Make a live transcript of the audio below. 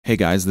Hey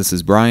guys, this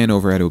is Brian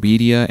over at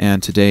OBEDIA,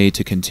 and today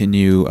to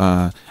continue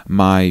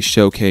my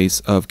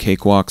showcase of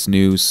Cakewalk's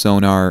new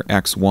Sonar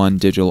X1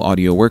 digital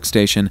audio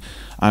workstation,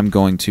 I'm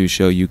going to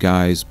show you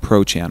guys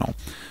ProChannel.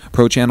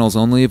 ProChannel is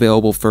only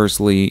available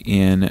firstly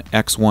in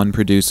X1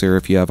 Producer.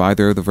 If you have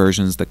either of the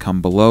versions that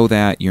come below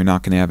that, you're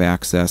not going to have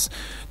access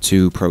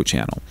to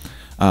ProChannel.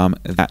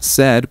 That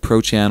said,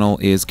 ProChannel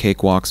is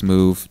Cakewalk's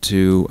move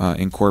to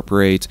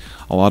incorporate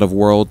a lot of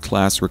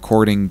world-class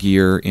recording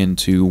gear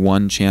into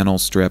one channel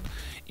strip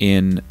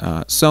in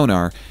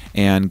Sonar,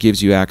 and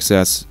gives you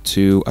access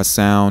to a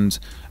sound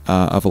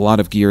of a lot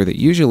of gear that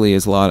usually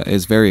is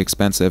very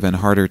expensive and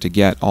harder to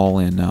get all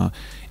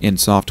in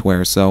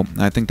software. So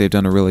I think they've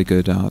done a really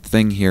good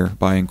thing here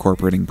by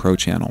incorporating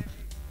ProChannel.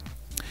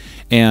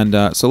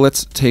 And so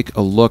let's take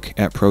a look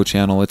at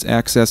ProChannel. It's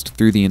accessed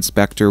through the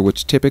inspector,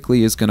 which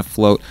typically is going to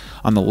float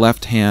on the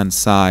left-hand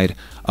side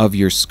of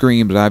your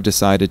screen, but I've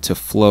decided to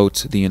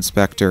float the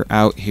inspector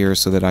out here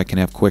so that I can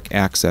have quick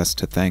access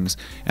to things,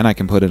 and I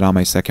can put it on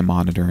my second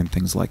monitor and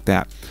things like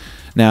that.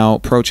 Now,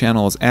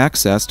 ProChannel is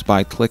accessed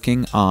by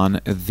clicking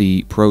on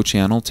the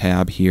ProChannel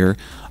tab here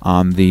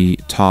on the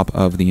top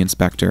of the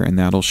inspector, and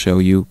that'll show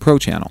you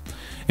ProChannel.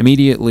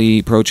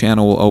 Immediately, ProChannel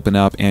will open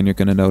up, and you're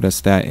going to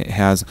notice that it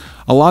has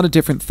a lot of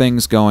different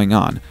things going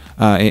on.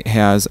 It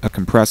has a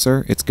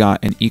compressor, it's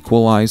got an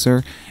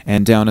equalizer,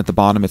 and down at the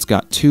bottom it's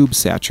got tube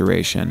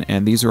saturation.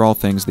 And these are all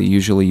things that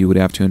usually you would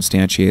have to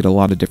instantiate a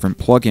lot of different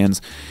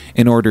plugins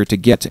in order to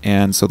get.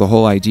 And so the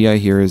whole idea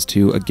here is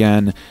to,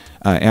 again,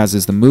 as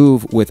is the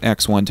move with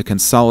X1, to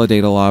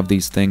consolidate a lot of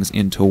these things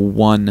into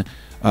one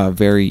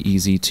very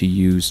easy to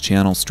use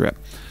channel strip.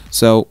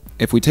 So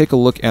if we take a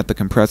look at the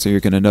compressor, you're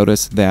going to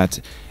notice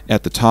that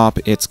at the top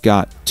it's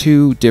got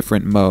two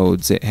different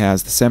modes. It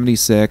has the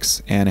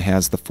 76 and it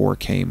has the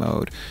 4K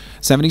mode.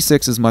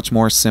 76 is much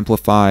more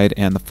simplified,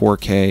 and the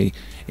 4K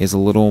is a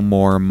little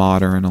more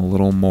modern, a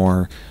little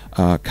more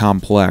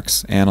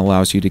complex, and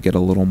allows you to get a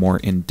little more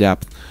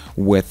in-depth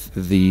with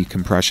the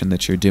compression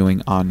that you're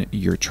doing on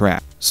your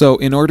track. So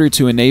in order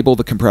to enable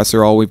the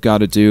compressor, all we've got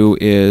to do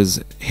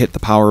is hit the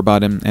power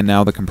button, and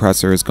now the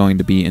compressor is going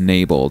to be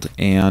enabled,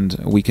 and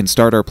we can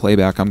start our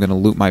playback. I'm going to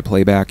loop my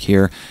playback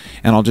here,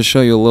 and I'll just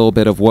show you a little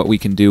bit of what we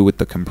can do with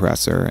the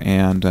compressor.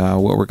 And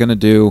what we're going to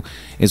do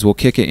is we'll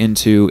kick it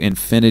into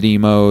infinity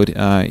mode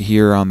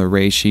here on the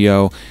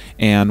ratio,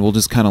 and we'll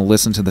just kind of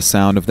listen to the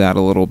sound of that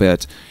a little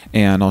bit,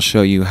 and I'll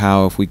show you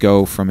how if we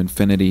go from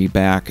infinity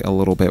back a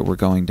little bit, we're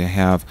going to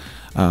have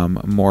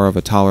more of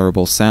a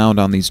tolerable sound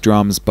on these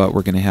drums, but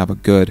we're going to have a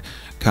good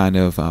kind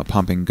of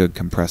pumping, good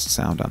compressed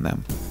sound on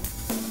them.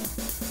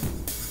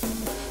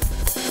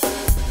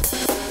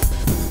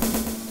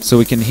 So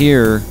we can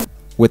hear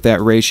with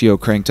that ratio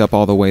cranked up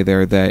all the way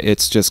there that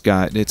it's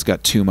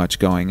got too much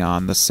going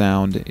on. The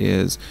sound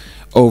is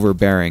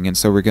overbearing, and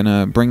so we're going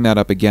to bring that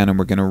up again, and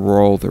we're going to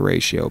roll the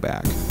ratio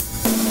back.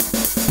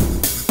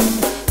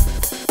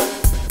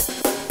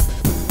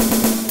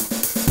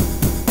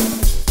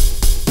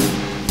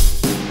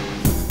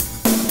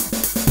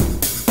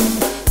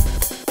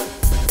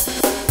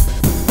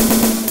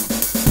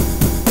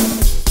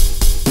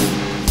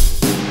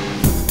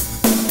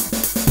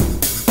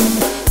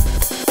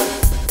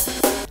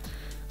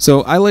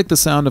 So I like the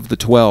sound of the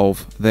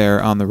 12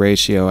 there on the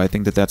ratio. I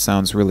think that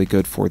sounds really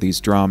good for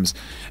these drums.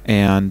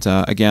 And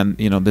again,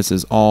 you know, this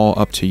is all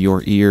up to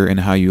your ear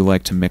and how you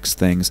like to mix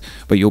things,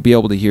 but you'll be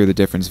able to hear the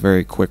difference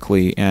very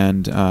quickly.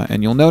 And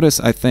you'll notice,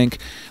 I think,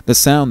 the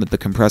sound that the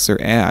compressor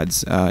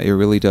adds. It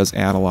really does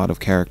add a lot of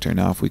character.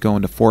 Now, if we go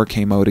into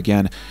 4K mode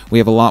again, we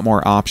have a lot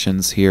more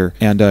options here,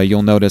 and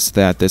you'll notice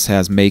that this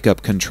has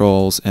makeup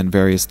controls and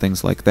various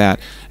things like that.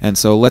 And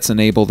so let's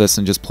enable this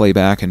and just play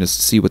back and just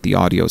see what the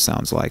audio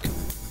sounds like.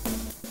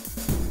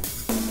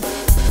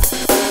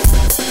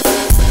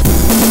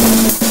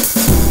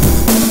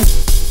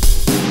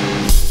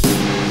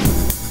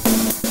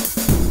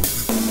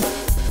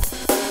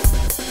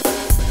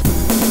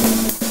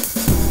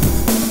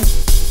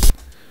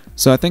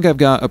 So I think I've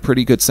got a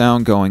pretty good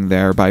sound going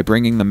there by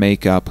bringing the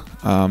makeup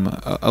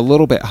a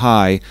little bit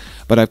high,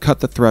 but I've cut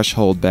the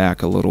threshold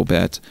back a little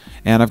bit,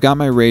 and I've got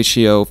my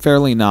ratio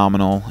fairly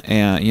nominal,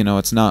 and you know,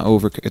 it's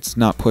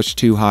not pushed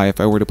too high. If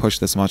I were to push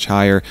this much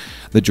higher,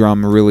 the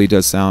drum really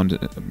does sound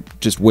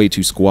just way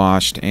too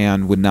squashed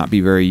and would not be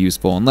very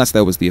useful unless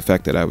that was the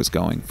effect that I was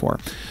going for.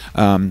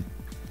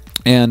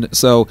 And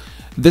so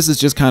this is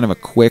just kind of a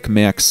quick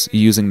mix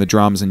using the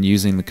drums and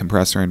using the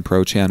compressor in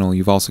ProChannel.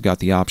 You've also got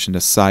the option to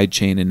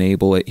sidechain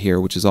enable it here,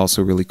 which is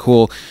also really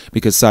cool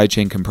because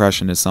sidechain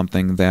compression is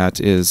something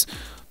that is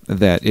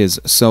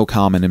so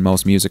common in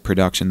most music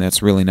production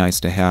that's really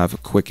nice to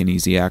have quick and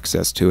easy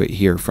access to it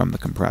here from the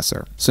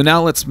compressor. So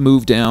now let's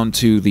move down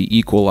to the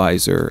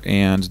equalizer,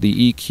 and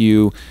the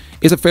EQ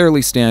is a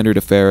fairly standard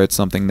affair. It's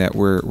something that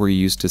we're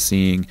used to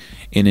seeing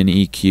in an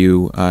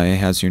EQ. It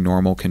has your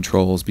normal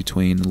controls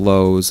between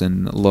lows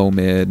and low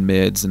mid,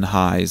 mids and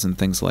highs and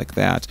things like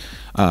that.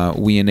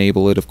 We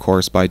enable it, of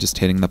course, by just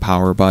hitting the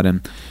power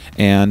button.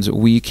 And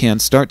we can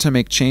start to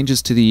make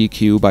changes to the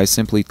EQ by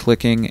simply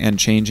clicking and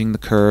changing the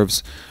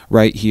curves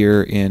right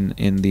here in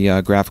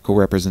the graphical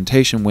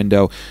representation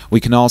window.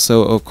 We can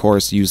also, of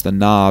course, use the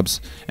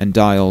knobs and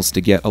dials to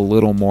get a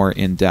little more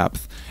in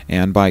depth.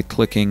 And by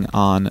clicking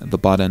on the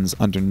buttons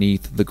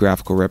underneath the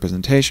graphical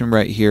representation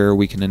right here,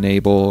 we can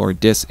enable or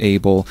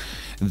disable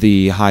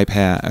the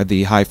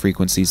high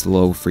frequencies, the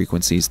low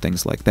frequencies,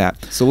 things like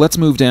that. So let's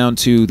move down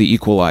to the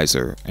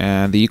equalizer.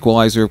 And the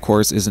equalizer, of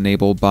course, is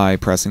enabled by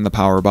pressing the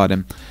power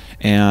button.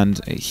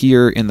 And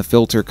here in the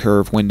filter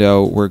curve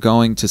window, we're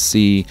going to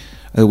see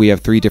that we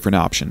have three different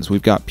options.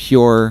 We've got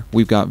pure,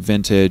 we've got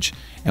vintage,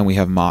 and we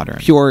have modern.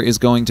 Pure is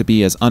going to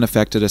be as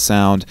unaffected a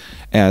sound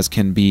as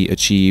can be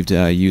achieved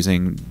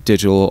using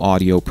digital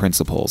audio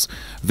principles.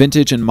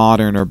 Vintage and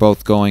modern are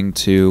both going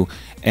to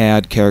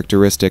add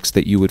characteristics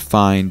that you would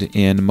find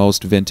in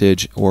most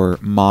vintage or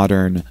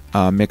modern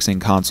mixing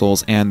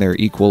consoles and their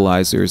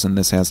equalizers, and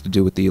this has to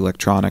do with the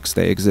electronics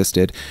that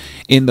existed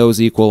in those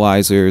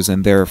equalizers,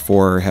 and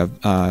therefore have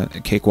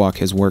Cakewalk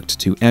has worked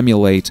to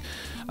emulate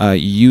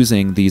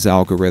using these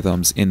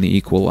algorithms in the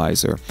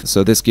equalizer.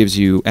 So this gives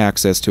you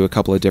access to a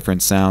couple of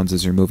different sounds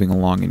as you're moving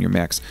along in your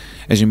mix.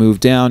 As you move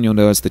down, you'll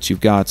notice that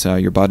you've got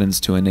your buttons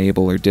to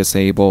enable or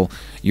disable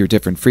your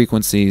different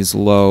frequencies: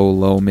 low,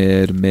 low,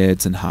 mid,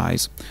 mids, and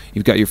highs.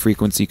 You've got your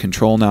frequency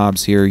control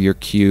knobs here, your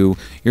Q,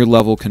 your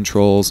level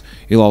controls.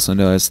 You'll also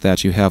notice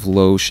that you have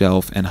low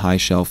shelf and high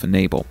shelf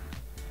enable.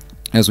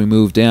 As we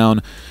move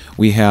down,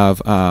 we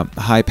have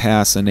high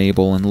pass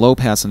enable and low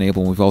pass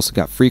enable. We've also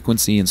got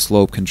frequency and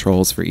slope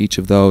controls for each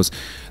of those.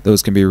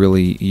 Those can be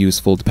really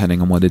useful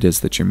depending on what it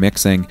is that you're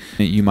mixing.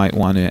 You might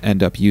want to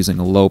end up using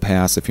a low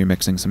pass if you're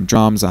mixing some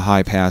drums, a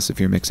high pass if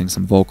you're mixing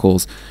some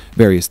vocals,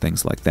 various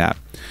things like that.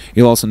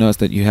 You'll also notice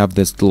that you have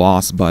this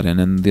gloss button,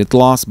 and the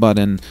gloss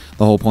button,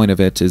 the whole point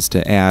of it is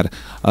to add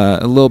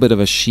a little bit of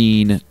a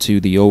sheen to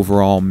the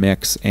overall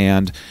mix,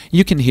 and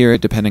you can hear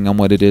it depending on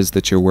what it is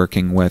that you're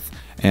working with,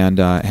 and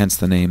hence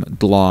the name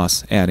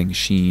gloss, adding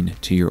sheen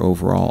to your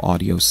overall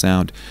audio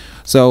sound.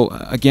 So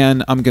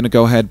again, I'm going to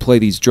go ahead and play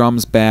these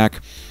drums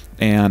back,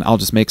 and I'll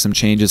just make some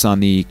changes on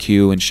the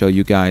EQ and show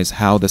you guys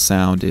how the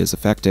sound is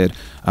affected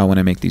when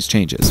I make these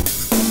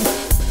changes.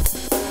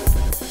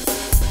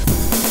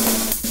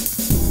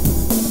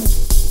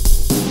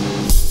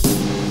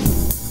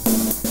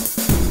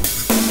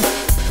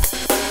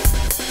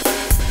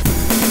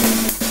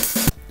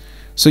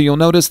 So you'll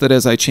notice that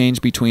as I change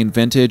between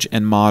vintage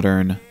and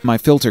modern, my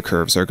filter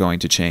curves are going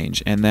to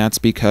change, and that's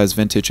because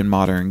vintage and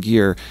modern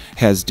gear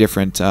has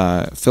different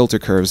filter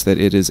curves that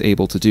it is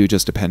able to do,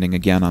 just depending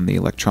again on the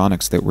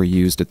electronics that were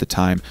used at the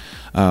time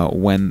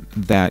when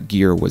that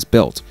gear was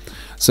built.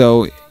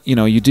 So, you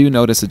know, you do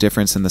notice a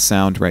difference in the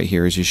sound right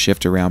here as you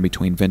shift around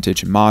between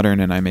vintage and modern,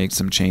 and I make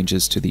some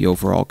changes to the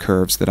overall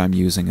curves that I'm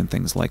using and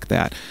things like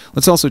that.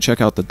 Let's also check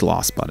out the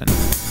gloss button.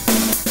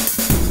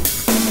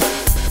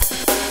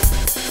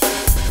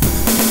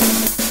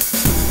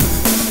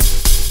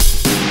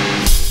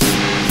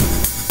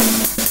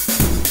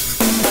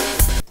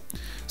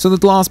 So the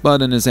gloss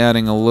button is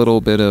adding a little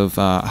bit of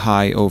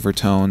high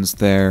overtones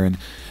there and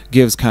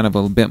gives kind of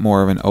a bit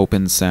more of an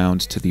open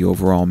sound to the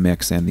overall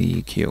mix and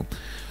the EQ.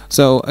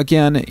 So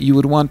again, you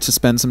would want to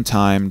spend some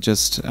time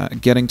just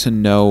getting to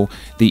know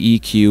the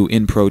EQ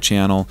in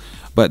ProChannel,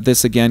 but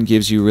this again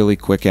gives you really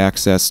quick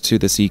access to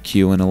this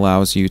EQ and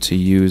allows you to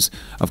use,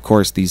 of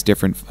course, these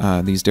different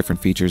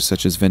features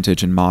such as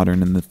vintage and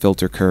modern and the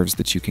filter curves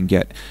that you can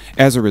get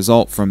as a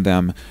result from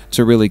them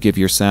to really give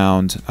your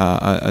sound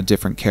a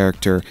different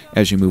character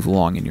as you move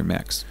along in your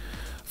mix.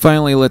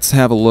 Finally, let's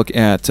have a look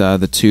at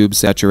the tube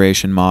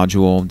saturation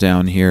module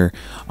down here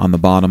on the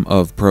bottom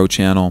of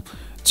ProChannel.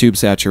 Tube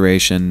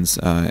saturation's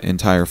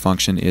entire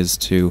function is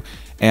to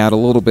add a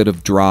little bit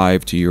of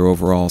drive to your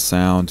overall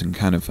sound and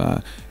kind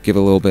of give a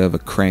little bit of a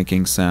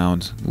cranking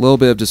sound, a little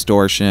bit of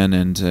distortion,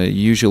 and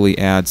usually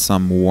add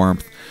some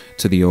warmth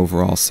to the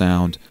overall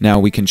sound. Now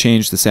we can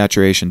change the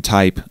saturation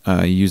type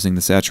using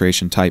the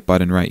saturation type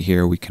button right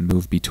here. We can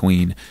move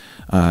between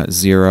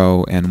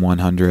 0 and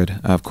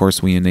 100. Of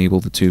course, we enable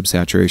the tube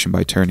saturation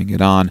by turning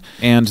it on.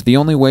 And the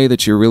only way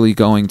that you're really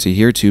going to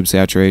hear tube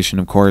saturation,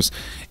 of course,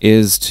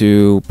 is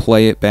to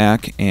play it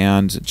back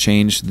and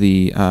change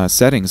the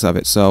settings of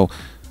it. So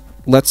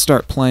let's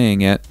start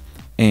playing it,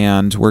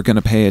 and we're going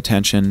to pay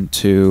attention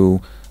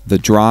to the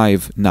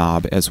drive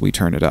knob as we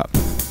turn it up.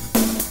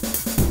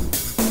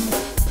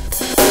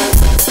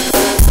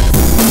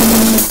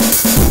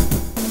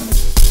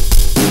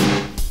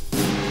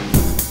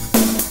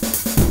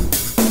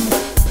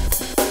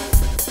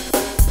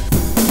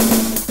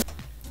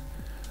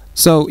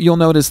 So you'll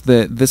notice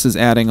that this is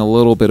adding a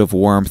little bit of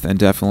warmth and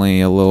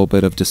definitely a little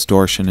bit of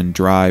distortion and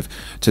drive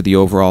to the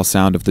overall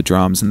sound of the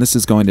drums, and this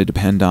is going to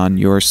depend on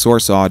your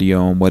source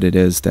audio and what it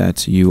is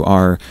that you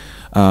are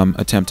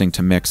attempting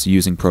to mix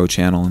using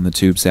ProChannel and the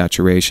tube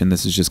saturation.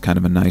 This is just kind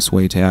of a nice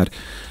way to add,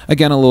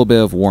 again, a little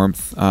bit of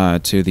warmth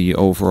to the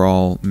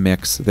overall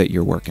mix that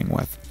you're working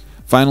with.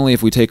 Finally,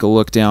 if we take a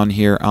look down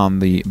here on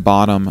the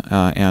bottom,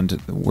 and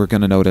we're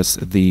going to notice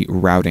the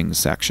routing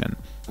section.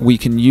 we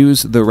can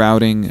use the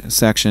routing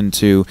section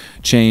to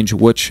change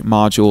which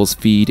modules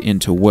feed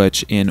into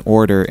which in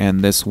order,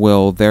 and this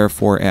will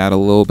therefore add a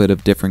little bit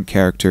of different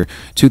character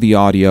to the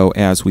audio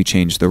as we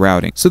change the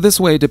routing. So this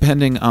way,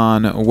 depending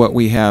on what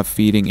we have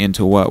feeding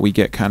into what, we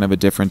get kind of a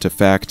different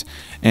effect,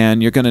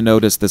 and you're going to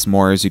notice this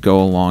more as you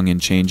go along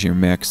and change your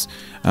mix.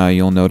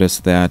 You'll notice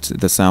that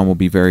the sound will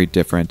be very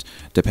different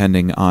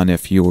depending on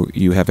if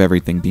you have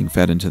everything being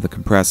fed into the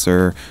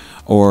compressor,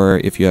 or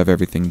if you have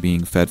everything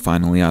being fed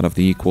finally out of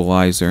the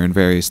equalizer and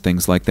various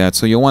things like that.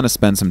 So you'll want to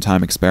spend some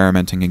time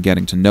experimenting and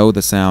getting to know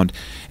the sound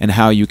and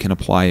how you can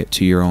apply it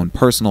to your own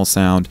personal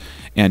sound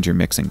and your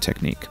mixing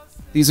technique.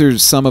 These are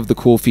some of the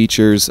cool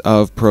features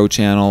of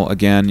ProChannel.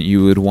 Again,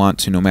 you would want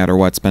to, no matter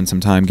what, spend some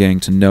time getting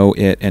to know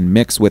it and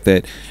mix with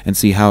it and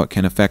see how it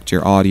can affect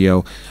your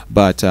audio.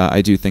 But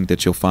I do think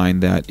that you'll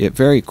find that it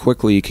very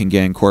quickly can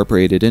get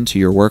incorporated into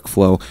your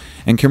workflow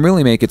and can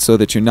really make it so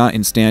that you're not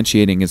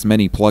instantiating as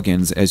many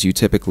plugins as you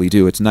typically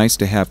do. It's nice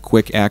to have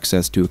quick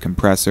access to a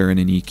compressor and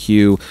an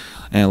EQ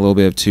and a little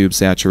bit of tube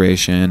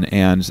saturation,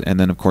 and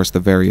then of course the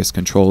various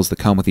controls that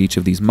come with each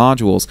of these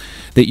modules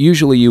that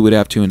usually you would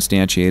have to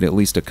instantiate at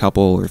least a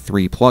couple or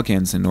 3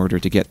 plugins in order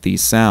to get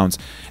these sounds.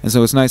 And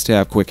so it's nice to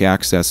have quick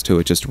access to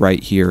it just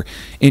right here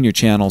in your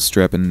channel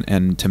strip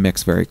and to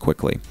mix very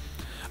quickly.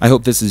 I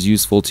hope this is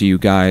useful to you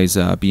guys.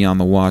 Be on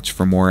the watch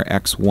for more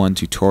X1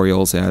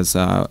 tutorials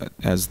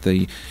as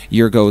the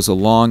year goes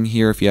along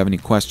here. If you have any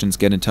questions,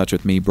 get in touch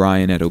with me,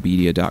 Brian at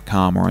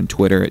obedia.com, or on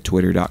Twitter at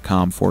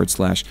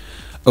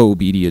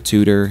twitter.com/OBEDIA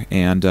tutor.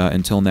 And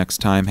until next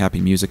time, happy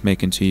music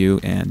making to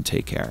you, and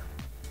take care.